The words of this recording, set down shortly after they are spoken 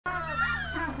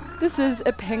This is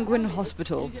a penguin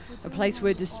hospital, a place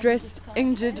where distressed,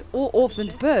 injured or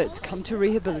orphaned birds come to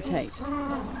rehabilitate.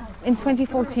 In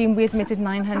 2014 we admitted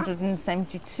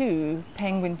 972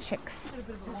 penguin chicks.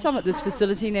 Some at this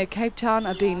facility near Cape Town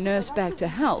are being nursed back to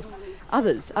health.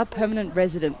 Others are permanent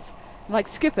residents. Like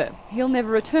Skipper, he'll never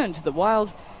return to the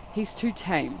wild. He's too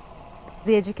tame.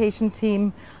 The education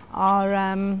team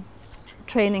are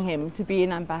training him to be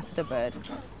an ambassador bird,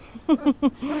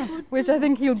 which I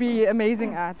think he'll be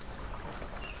amazing at.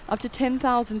 Up to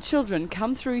 10,000 children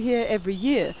come through here every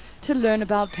year to learn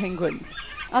about penguins.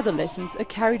 Other lessons are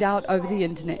carried out over the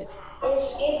internet. Is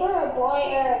Skipper a boy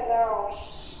or a girl?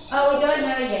 Oh, we don't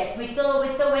know yet. We're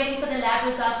still waiting for the lab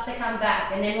results to come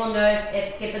back, and then we'll know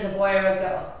if Skipper's a boy or a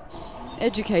girl.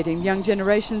 Educating young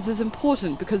generations is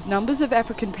important because numbers of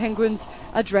African penguins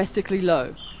are drastically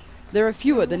low. There are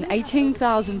fewer than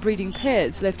 18,000 breeding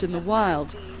pairs left in the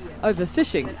wild.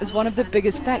 Overfishing is one of the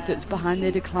biggest factors behind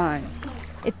their decline.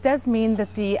 It does mean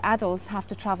that the adults have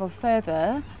to travel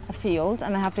further afield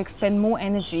and they have to expend more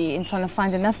energy in trying to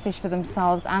find enough fish for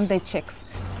themselves and their chicks.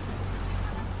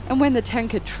 And when the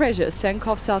tanker Treasure sank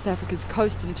off South Africa's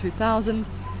coast in 2000,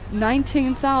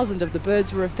 19,000 of the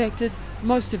birds were affected.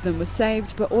 Most of them were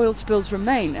saved, but oil spills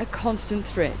remain a constant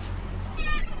threat.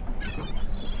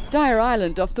 Dyer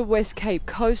Island off the West Cape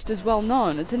coast is well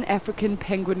known as an African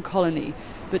penguin colony,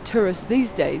 but tourists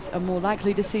these days are more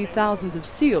likely to see thousands of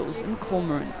seals and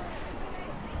cormorants.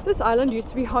 This island used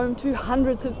to be home to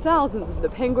hundreds of thousands of the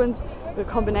penguins, but a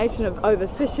combination of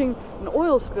overfishing and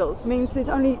oil spills means there's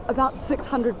only about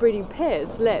 600 breeding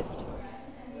pairs left.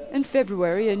 In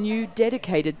February, a new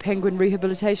dedicated penguin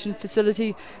rehabilitation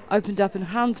facility opened up in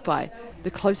Gansbaai,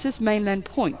 the closest mainland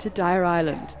point to Dyer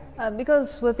Island.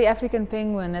 Because with the African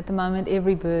penguin at the moment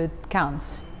every bird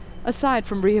counts. Aside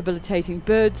from rehabilitating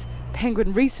birds,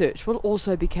 penguin research will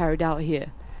also be carried out here.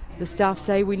 The staff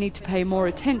say we need to pay more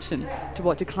attention to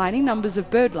what declining numbers of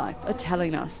bird life are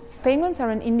telling us. Penguins are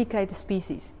an indicator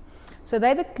species. So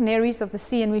they're the canaries of the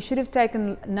sea, and we should have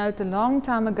taken note a long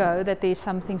time ago that there's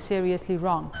something seriously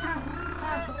wrong.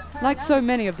 Like so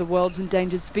many of the world's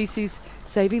endangered species,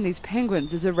 saving these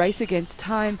penguins is a race against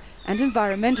time and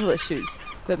environmental issues,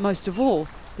 but most of all,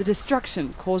 the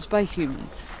destruction caused by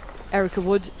humans. Erica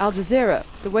Wood, Al Jazeera,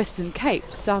 the Western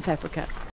Cape, South Africa.